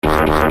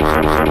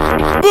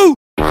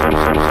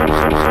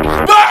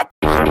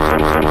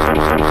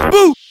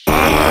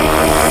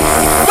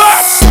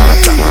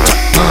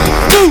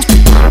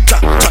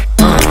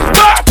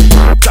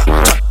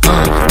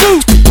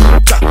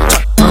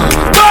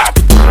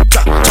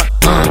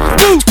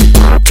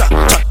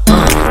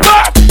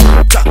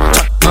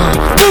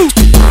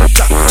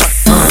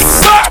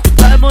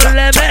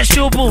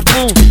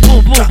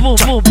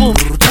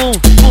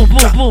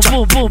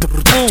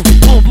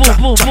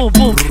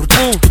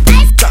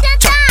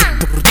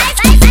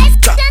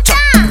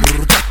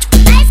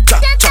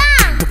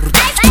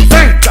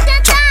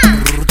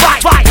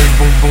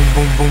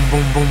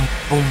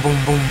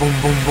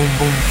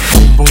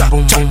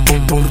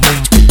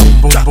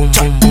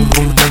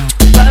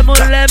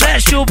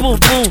mexe o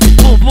bumbum,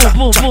 bum bum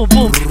bum bum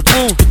bum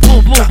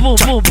bum bum bum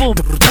bum bum bum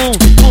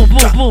bum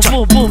bum bum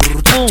bum bum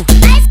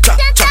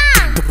bum.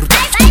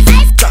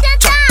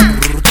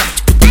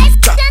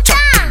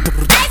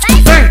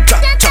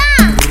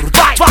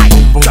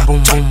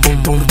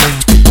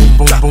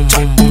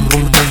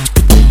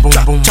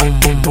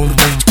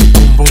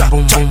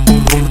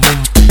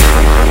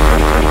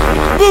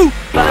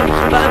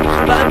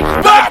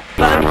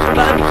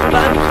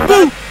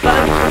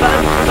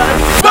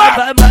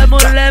 Vai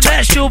mulher,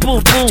 mexe o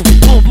bumbum,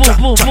 bum bum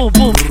bum bum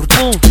bum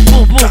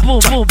bum bum bum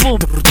bum bum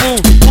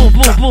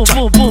bum bum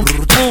bum bum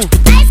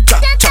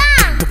bum.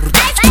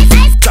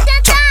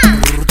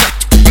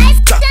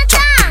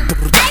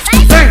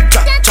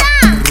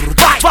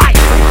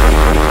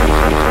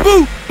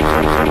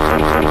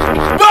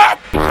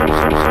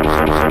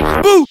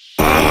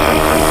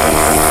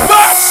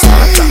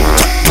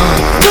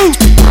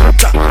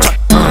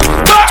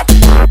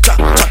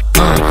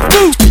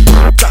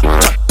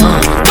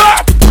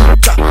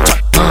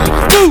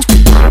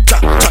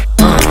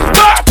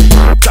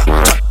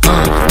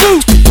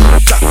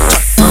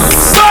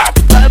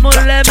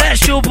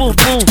 Mexe o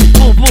bumbum,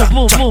 bum bum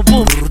bum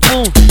bum bum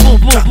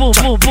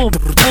bum bum bum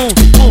bum bum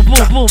bum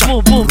bum bum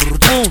bum bum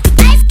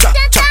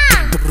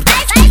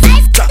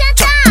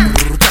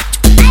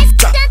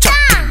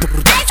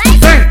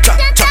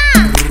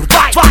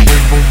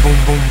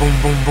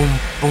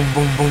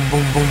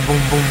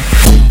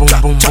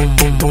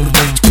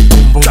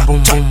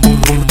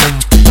bum.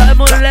 Vai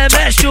mulher,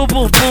 mexe o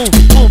bumbum,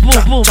 bum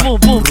bum bum bum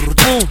bum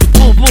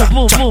bum bum bum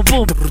bum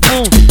bum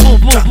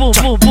bum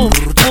bum bum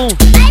bum.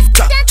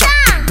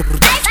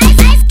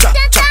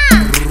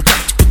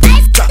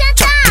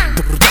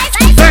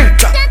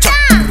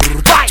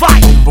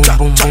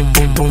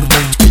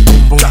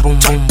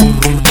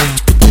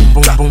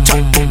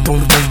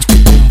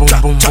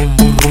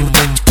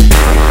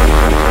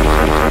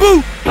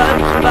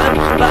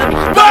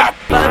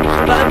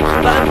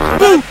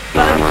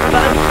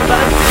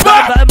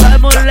 Vai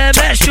mulher,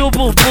 mexe o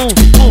bumbum,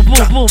 bum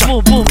bum bum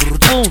bum bum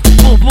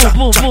bum bum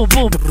bum bum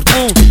bum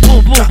bum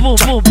bum bum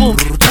bum bum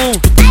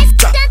bum.